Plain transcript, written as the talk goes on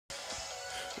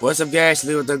What's up, guys?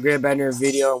 Lee with the Grand Banner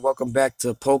video, and welcome back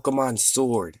to Pokemon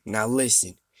Sword. Now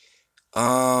listen,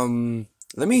 let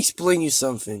me explain you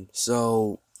something.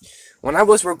 So, when I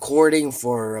was recording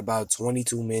for about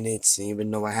 22 minutes,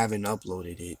 even though I haven't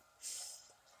uploaded it,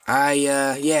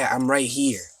 I'm right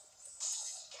here.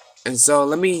 And so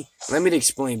let me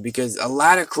explain, because a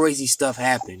lot of crazy stuff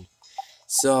happened.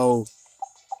 So,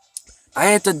 I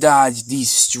had to dodge these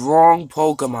strong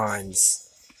Pokemons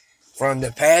from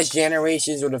the past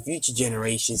generations or the future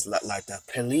generations, like the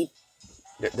Pelipper,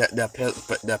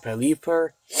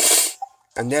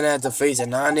 and then I had to face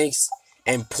an Onyx,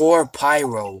 and poor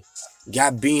Pyro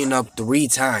got beaten up 3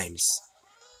 times,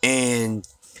 and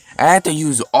I had to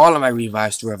use all of my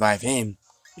revives to revive him,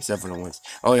 except for the ones.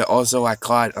 Oh yeah, also I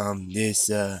caught this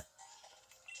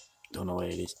don't know what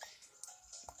it is.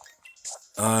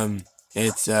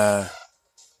 It's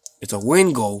it's a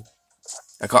Wingo.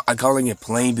 I'm calling it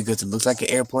plane because it looks like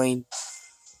an airplane,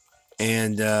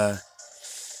 and yeah,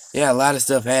 a lot of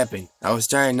stuff happened. I was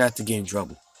trying not to get in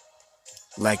trouble,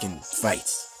 like in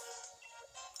fights.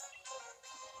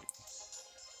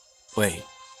 Wait,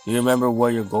 you remember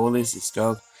what your goal is? It's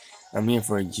dog. I'm here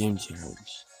for a gym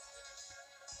challenge.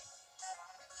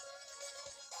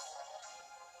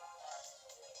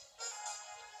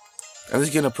 I'm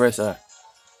just gonna press up.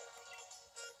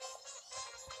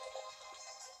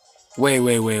 Wait.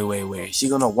 She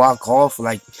gonna walk off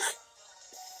like...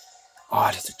 Oh,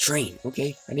 that's a train.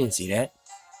 Okay, I didn't see that.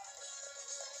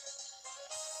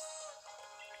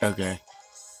 Okay.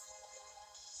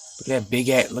 Look at that big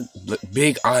ass, look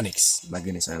big Onyx. My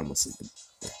goodness, I almost said it.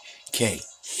 Okay.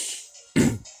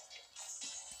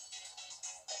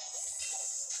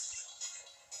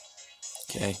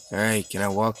 Okay, alright, can I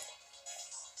walk?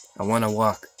 I wanna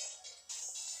walk.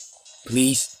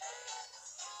 Please.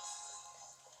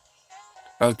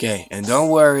 Okay, and don't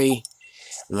worry.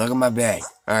 Look at my bag.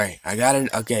 Alright, I got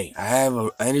it. Okay, I have an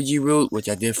energy root, which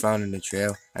I did find in the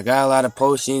trail. I got a lot of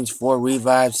potions, 4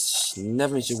 revives.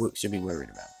 Nothing should be worried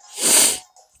about.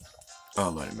 Oh,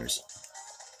 Lord have mercy.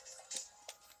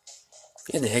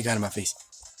 Get the heck out of my face.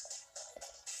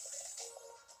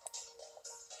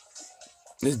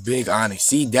 This big Onyx.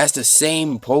 See, that's the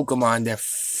same Pokemon that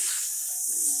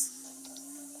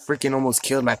freaking almost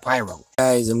killed my Pyro.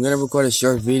 Guys, I'm gonna record a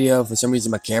short video. For some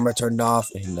reason, my camera turned off,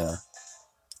 and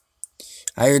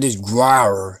I hear this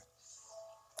growler,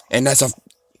 and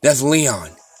that's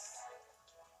Leon.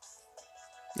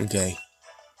 Okay.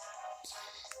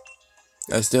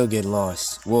 I still get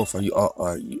lost. Wolf, are you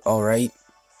all right?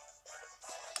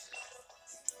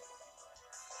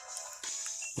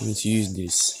 Let's use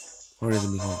this. What is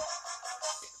it?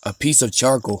 A piece of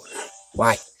charcoal.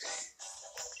 Why?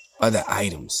 Other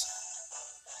items.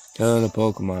 Ton of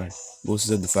Pokemon.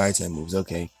 Boosts of the fire type moves.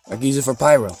 Okay. I can use it for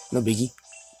Pyro. No biggie.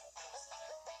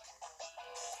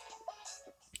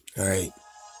 Alright.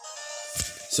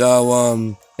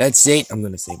 So, that's it. I'm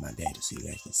gonna save my data so you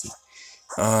guys can see.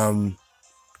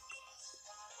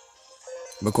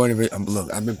 Recording.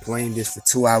 Look, I've been playing this for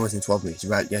 2 hours and 12 minutes.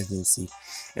 You guys didn't see.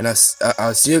 And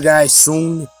I'll see you guys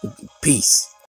soon. Peace.